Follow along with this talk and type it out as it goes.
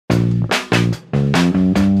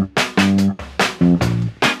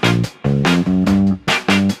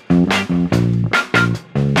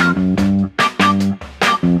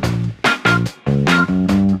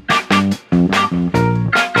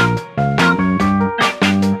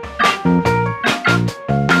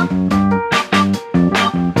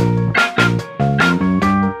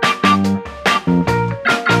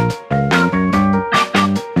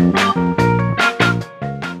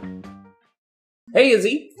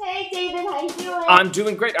Hey David, how you doing? I'm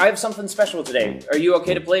doing great. I have something special today. Are you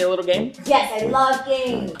okay to play a little game? Yes, I love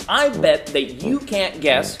games. I bet that you can't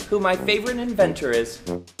guess who my favorite inventor is.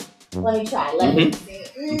 Let me try. Let me see.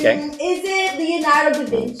 Okay. Is it Leonardo da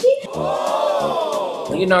Vinci? Oh!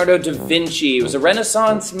 Leonardo da Vinci was a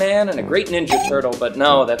Renaissance man and a great Ninja Turtle, but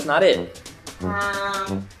no, that's not it.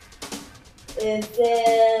 Is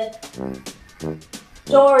it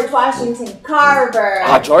George Washington Carver?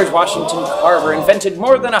 George Washington Carver invented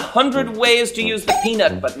more than 100 ways to use the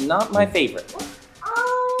peanut, but not my favorite.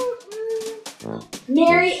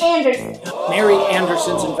 Mary Anderson. Mary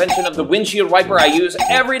Anderson's invention of the windshield wiper I use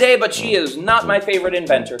every day, but she is not my favorite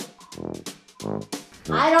inventor.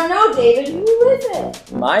 I don't know, David. Who is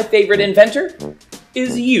it? My favorite inventor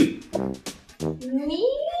is you. Me?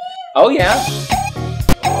 Oh, yeah.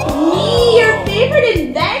 Me, your favorite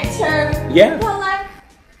inventor? Yeah.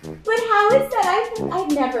 But how is that?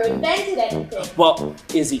 I've never invented anything. Well,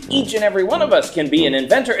 Izzy, each and every one of us can be an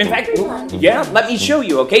inventor. In fact, Everyone. yeah, let me show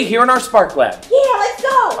you, okay? Here in our Spark Lab. Yeah, let's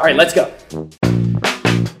go. All right, let's go.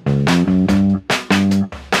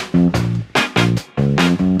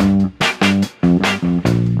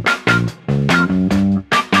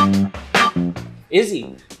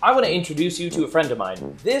 Izzy, I want to introduce you to a friend of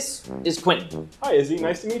mine. This is Quentin. Hi, Izzy.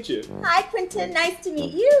 Nice to meet you. Hi, Quentin. Nice to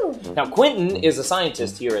meet you. Now, Quentin is a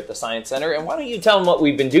scientist here at the Science Center, and why don't you tell him what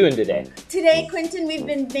we've been doing today? Today, Quentin, we've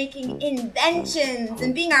been making inventions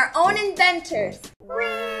and being our own inventors.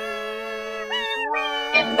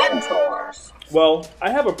 Inventors. Well, I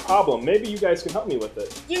have a problem. Maybe you guys can help me with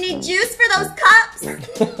it. You need juice for those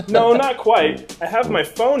cups? No, not quite. I have my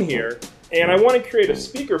phone here, and I want to create a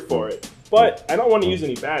speaker for it, but I don't want to use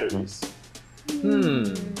any batteries.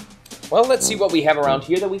 Well, let's see what we have around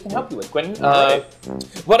here that we can help you with, Quentin.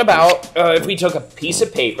 What about if we took a piece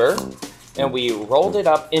of paper and we rolled it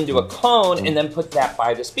up into a cone and then put that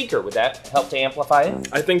by the speaker? Would that help to amplify it?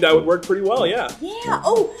 I think that would work pretty well, yeah. Yeah.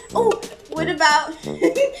 Oh, what about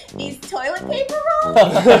these toilet paper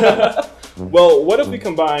rolls? Well, what if we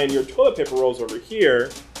combine your toilet paper rolls over here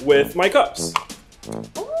with my cups?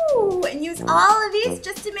 Ooh, and use all of these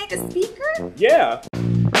just to make a speaker? Yeah.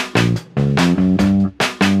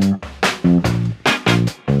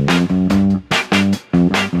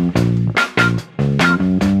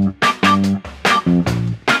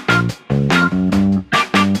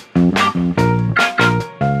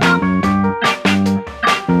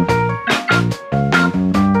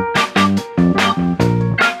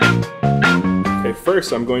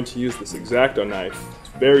 First, I'm going to use this X-Acto knife. It's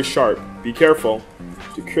very sharp. Be careful.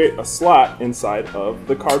 To create a slot inside of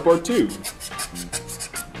the cardboard tube.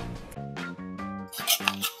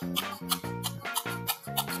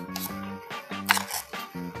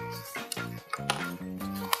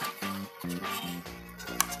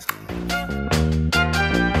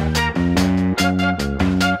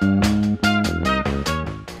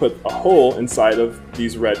 Put a hole inside of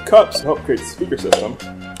these red cups to help create the speaker system.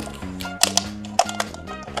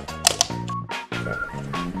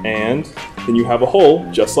 And then you have a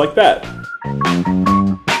hole just like that.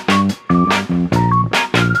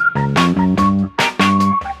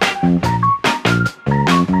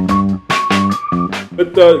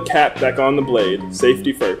 Put the cap back on the blade,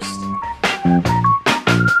 safety first.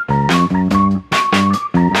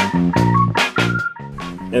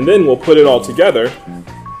 And then we'll put it all together,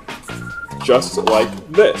 just like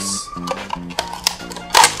this.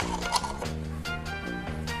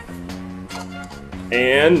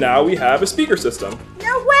 And now we have a speaker system.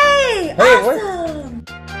 No way! Hey, awesome!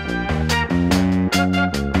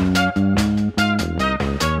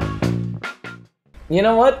 You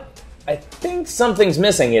know what? I think something's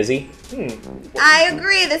missing, Izzy. I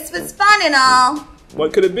agree, this was fun and all.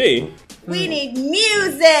 What could it be? We need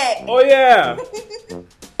music! Oh yeah!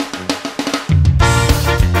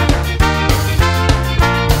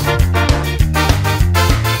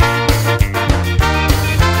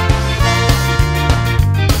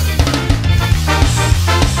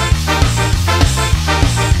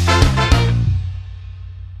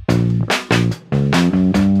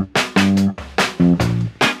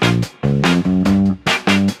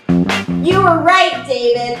 You were right,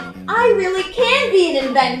 David. I really can be an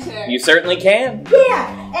inventor. You certainly can.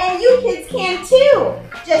 Yeah, and you kids can too.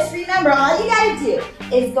 Just remember, all you gotta do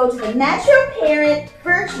is go to the Metro Parent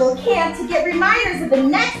Virtual Camp to get reminders of the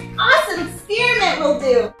next awesome experiment we'll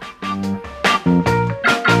do.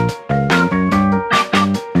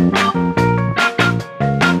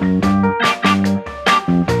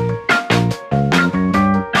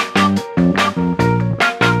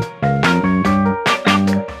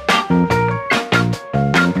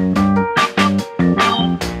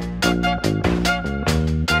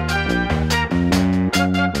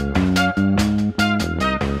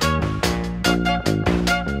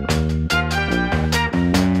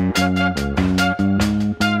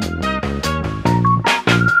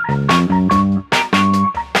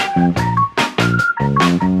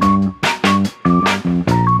 Inventor.